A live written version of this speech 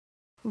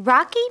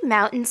Rocky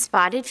Mountain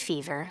Spotted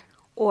Fever,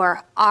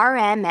 or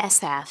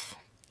RMSF,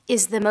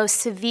 is the most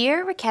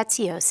severe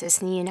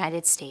rickettsioses in the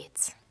United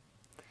States,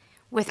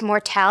 with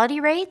mortality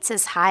rates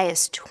as high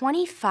as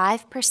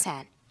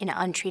 25% in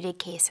untreated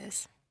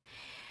cases.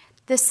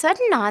 The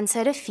sudden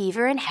onset of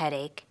fever and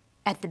headache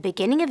at the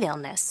beginning of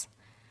illness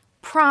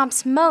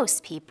prompts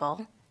most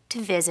people to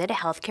visit a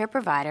healthcare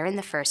provider in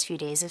the first few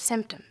days of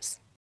symptoms.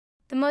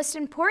 The most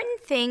important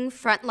thing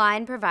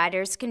frontline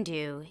providers can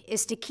do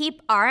is to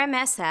keep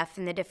RMSF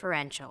in the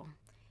differential,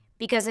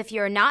 because if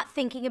you're not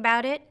thinking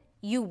about it,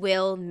 you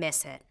will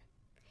miss it.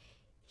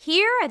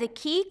 Here are the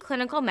key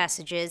clinical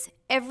messages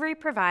every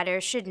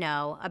provider should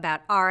know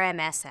about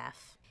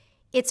RMSF.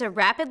 It's a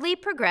rapidly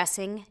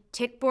progressing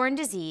tick-borne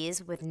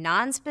disease with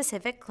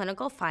nonspecific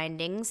clinical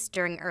findings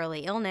during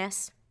early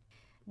illness.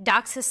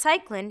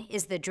 Doxycycline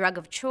is the drug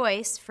of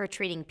choice for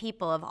treating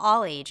people of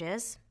all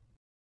ages.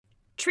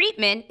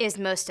 Treatment is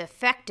most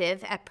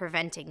effective at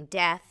preventing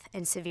death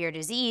and severe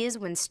disease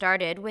when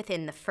started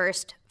within the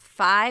first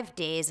 5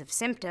 days of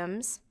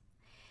symptoms.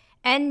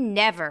 And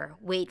never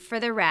wait for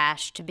the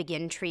rash to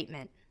begin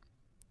treatment.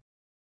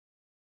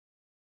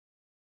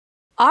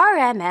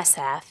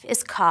 RMSF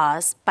is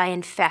caused by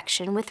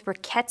infection with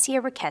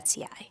Rickettsia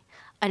rickettsii,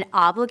 an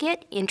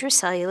obligate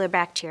intracellular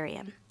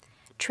bacterium,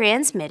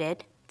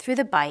 transmitted through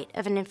the bite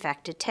of an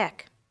infected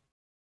tick.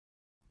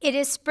 It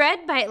is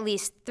spread by at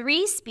least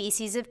 3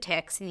 species of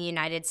ticks in the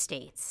United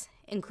States,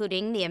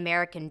 including the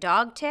American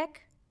dog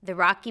tick, the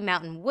Rocky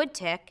Mountain wood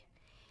tick,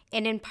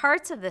 and in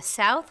parts of the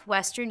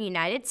southwestern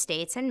United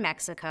States and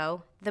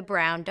Mexico, the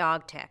brown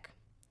dog tick.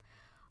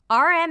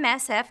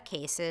 RMSF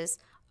cases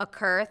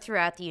occur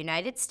throughout the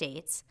United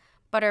States,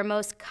 but are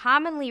most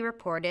commonly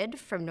reported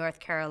from North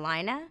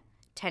Carolina,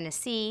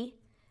 Tennessee,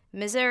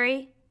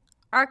 Missouri,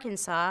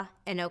 Arkansas,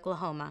 and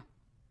Oklahoma.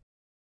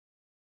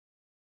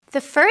 The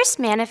first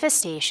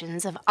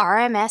manifestations of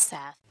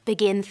RMSF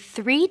begin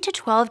 3 to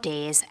 12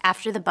 days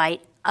after the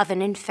bite of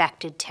an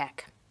infected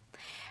tick.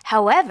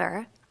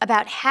 However,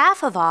 about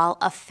half of all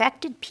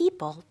affected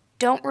people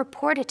don't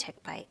report a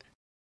tick bite.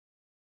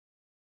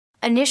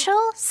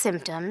 Initial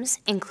symptoms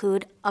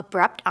include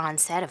abrupt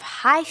onset of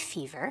high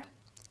fever,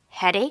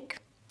 headache,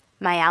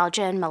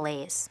 myalgia, and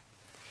malaise.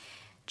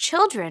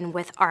 Children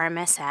with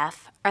RMSF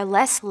are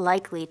less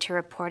likely to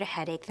report a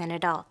headache than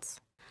adults,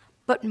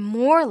 but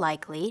more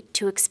likely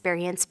to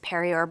experience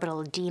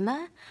periorbital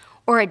edema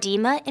or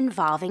edema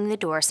involving the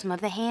dorsum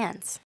of the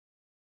hands.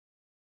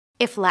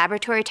 If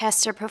laboratory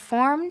tests are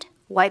performed,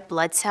 white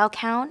blood cell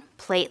count,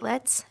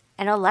 platelets,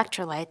 and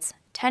electrolytes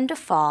tend to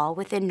fall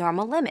within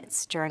normal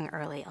limits during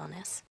early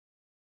illness.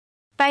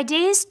 By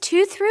days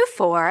 2 through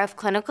 4 of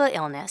clinical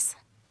illness,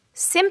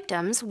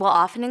 symptoms will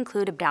often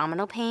include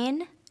abdominal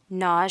pain,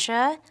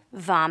 nausea,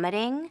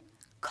 vomiting,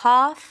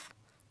 cough,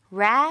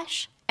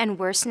 rash, and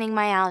worsening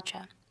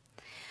myalgia.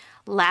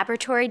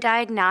 Laboratory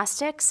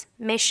diagnostics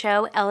may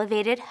show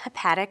elevated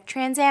hepatic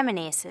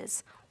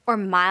transaminases or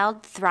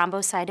mild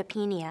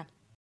thrombocytopenia.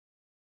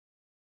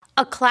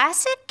 A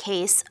classic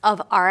case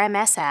of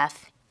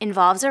RMSF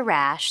involves a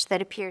rash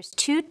that appears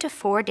 2 to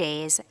 4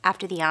 days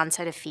after the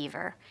onset of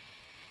fever,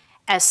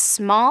 as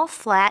small,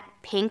 flat,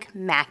 pink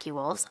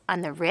macules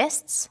on the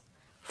wrists,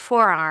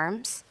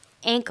 forearms,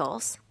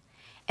 ankles,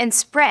 and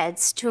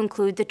spreads to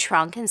include the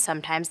trunk and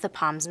sometimes the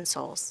palms and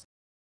soles.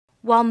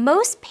 While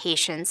most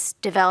patients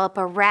develop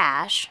a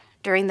rash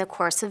during the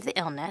course of the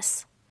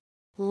illness,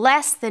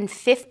 less than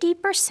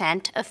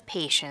 50% of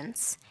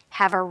patients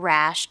have a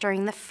rash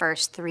during the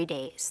first 3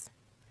 days,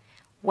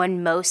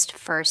 when most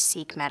first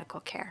seek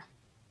medical care.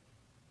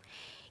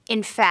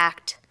 In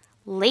fact,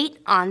 late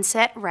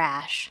onset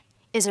rash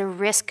is a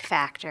risk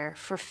factor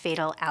for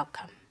fatal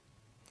outcome.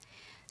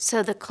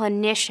 So the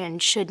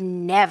clinician should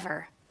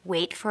never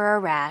wait for a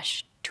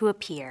rash to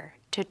appear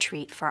to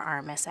treat for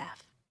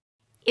RMSF.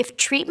 If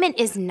treatment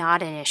is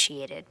not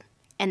initiated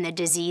and the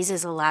disease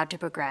is allowed to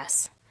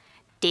progress,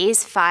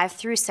 days 5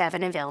 through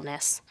 7 of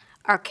illness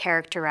are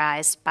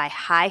characterized by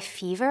high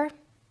fever,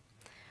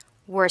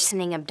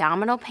 worsening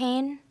abdominal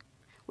pain,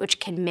 which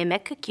can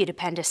mimic acute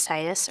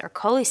appendicitis or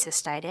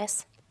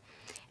cholecystitis,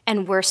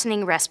 and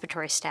worsening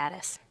respiratory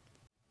status.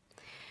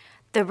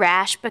 The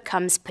rash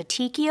becomes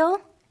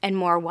petechial and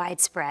more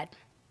widespread.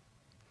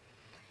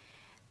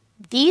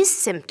 These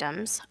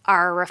symptoms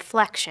are a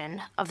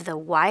reflection of the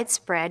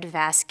widespread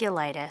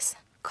vasculitis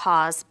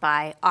caused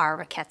by R.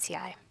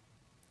 rickettsii.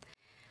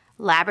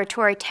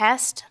 Laboratory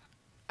tests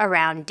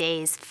around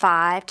days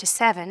 5 to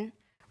 7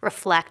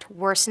 reflect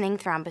worsening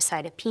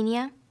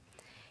thrombocytopenia,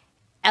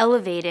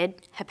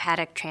 elevated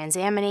hepatic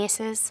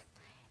transaminases,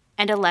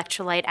 and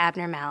electrolyte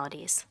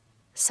abnormalities,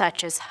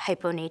 such as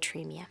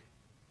hyponatremia.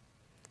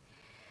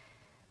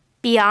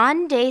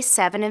 Beyond day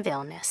 7 of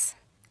illness,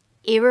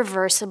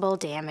 irreversible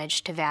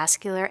damage to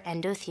vascular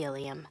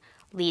endothelium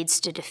leads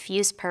to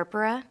diffuse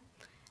purpura,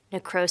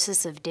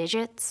 necrosis of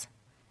digits,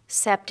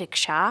 septic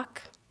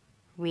shock,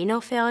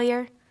 renal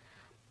failure,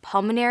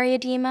 pulmonary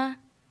edema,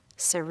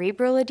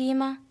 cerebral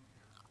edema,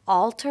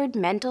 altered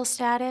mental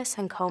status,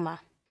 and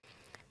coma.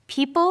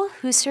 People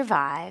who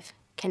survive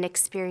can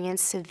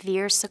experience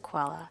severe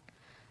sequela,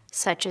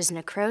 such as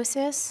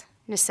necrosis,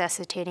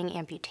 necessitating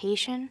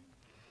amputation,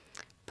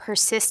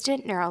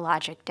 persistent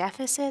neurologic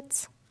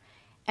deficits,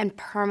 and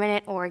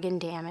permanent organ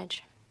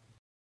damage.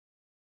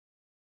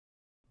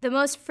 The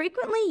most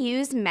frequently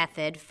used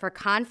method for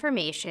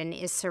confirmation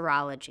is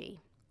serology,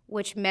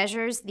 which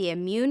measures the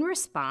immune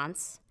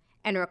response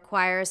and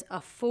requires a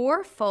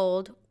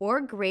 4-fold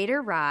or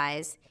greater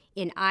rise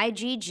in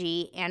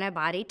IgG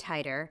antibody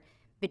titer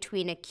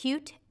between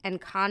acute and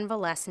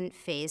convalescent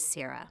phase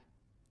sera.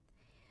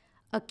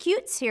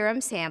 Acute serum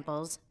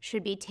samples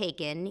should be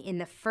taken in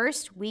the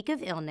first week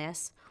of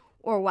illness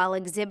or while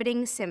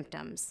exhibiting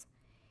symptoms,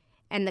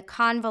 and the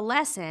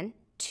convalescent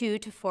 2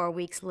 to 4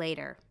 weeks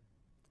later.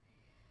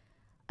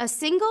 A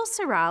single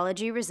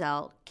serology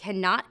result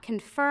cannot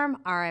confirm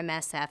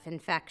RMSF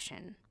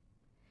infection.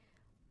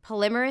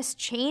 Polymerase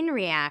chain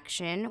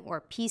reaction,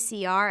 or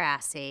PCR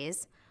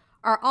assays,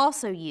 are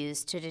also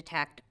used to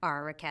detect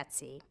R.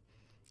 rickettsii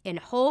in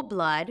whole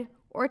blood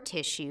or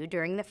tissue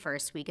during the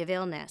first week of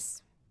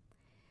illness.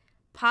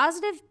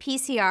 Positive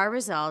PCR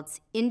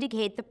results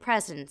indicate the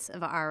presence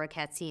of R.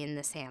 rickettsii in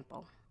the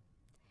sample.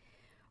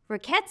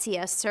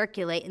 Rickettsia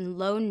circulate in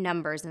low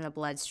numbers in the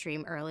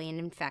bloodstream early in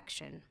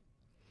infection.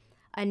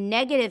 A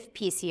negative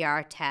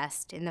PCR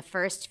test in the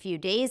first few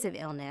days of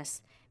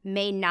illness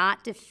may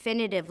not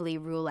definitively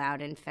rule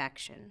out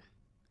infection.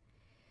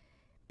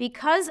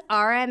 Because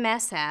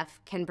RMSF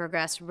can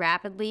progress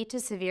rapidly to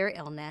severe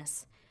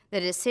illness, the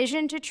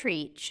decision to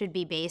treat should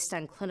be based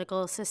on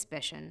clinical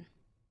suspicion.